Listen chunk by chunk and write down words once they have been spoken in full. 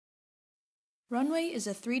Runway is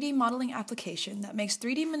a 3D modeling application that makes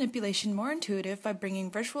 3D manipulation more intuitive by bringing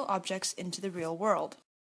virtual objects into the real world.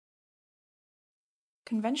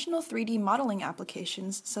 Conventional 3D modeling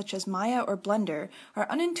applications, such as Maya or Blender, are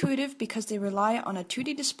unintuitive because they rely on a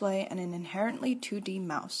 2D display and an inherently 2D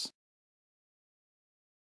mouse.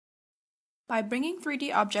 By bringing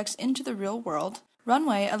 3D objects into the real world,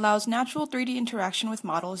 Runway allows natural 3D interaction with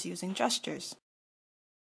models using gestures.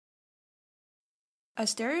 A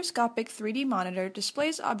stereoscopic 3D monitor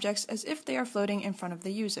displays objects as if they are floating in front of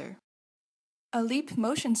the user. A leap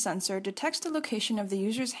motion sensor detects the location of the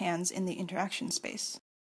user's hands in the interaction space.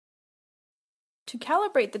 To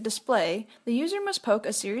calibrate the display, the user must poke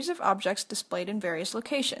a series of objects displayed in various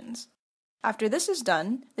locations. After this is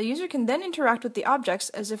done, the user can then interact with the objects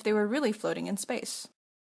as if they were really floating in space.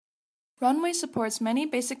 Runway supports many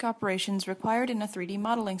basic operations required in a 3D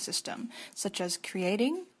modeling system, such as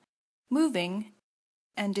creating, moving,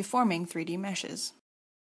 and deforming 3D meshes.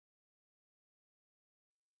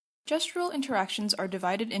 Gestural interactions are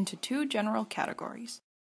divided into two general categories.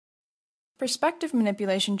 Perspective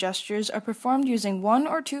manipulation gestures are performed using one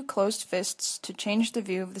or two closed fists to change the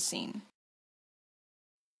view of the scene.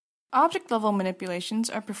 Object-level manipulations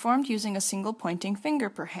are performed using a single pointing finger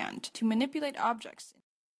per hand to manipulate objects.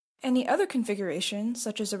 Any other configuration,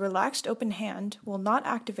 such as a relaxed open hand, will not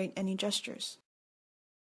activate any gestures.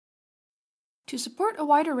 To support a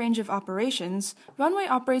wider range of operations, Runway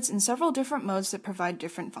operates in several different modes that provide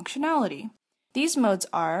different functionality. These modes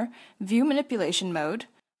are View Manipulation Mode,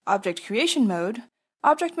 Object Creation Mode,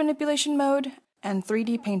 Object Manipulation Mode, and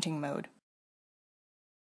 3D Painting Mode.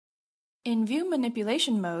 In View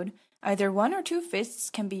Manipulation Mode, either one or two fists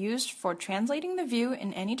can be used for translating the view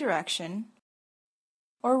in any direction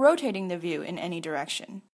or rotating the view in any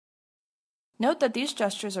direction. Note that these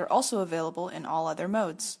gestures are also available in all other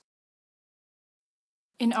modes.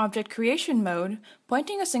 In Object Creation Mode,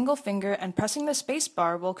 pointing a single finger and pressing the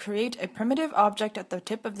spacebar will create a primitive object at the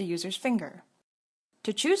tip of the user's finger.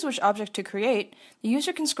 To choose which object to create, the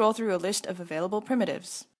user can scroll through a list of available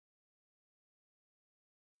primitives.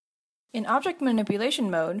 In Object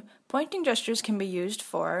Manipulation Mode, pointing gestures can be used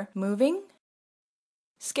for moving,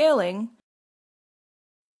 scaling,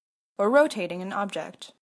 or rotating an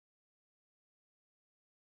object.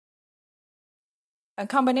 A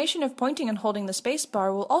combination of pointing and holding the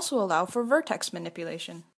spacebar will also allow for vertex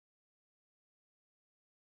manipulation.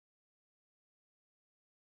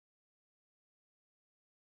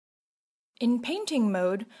 In Painting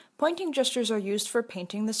Mode, pointing gestures are used for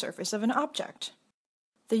painting the surface of an object.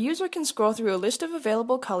 The user can scroll through a list of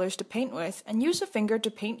available colors to paint with and use a finger to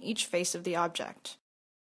paint each face of the object.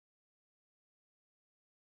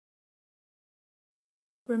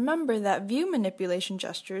 Remember that view manipulation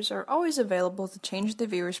gestures are always available to change the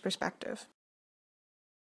viewer's perspective.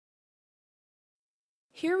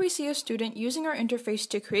 Here we see a student using our interface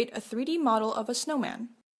to create a 3D model of a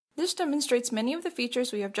snowman. This demonstrates many of the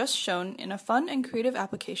features we have just shown in a fun and creative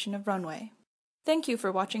application of Runway. Thank you for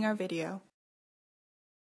watching our video.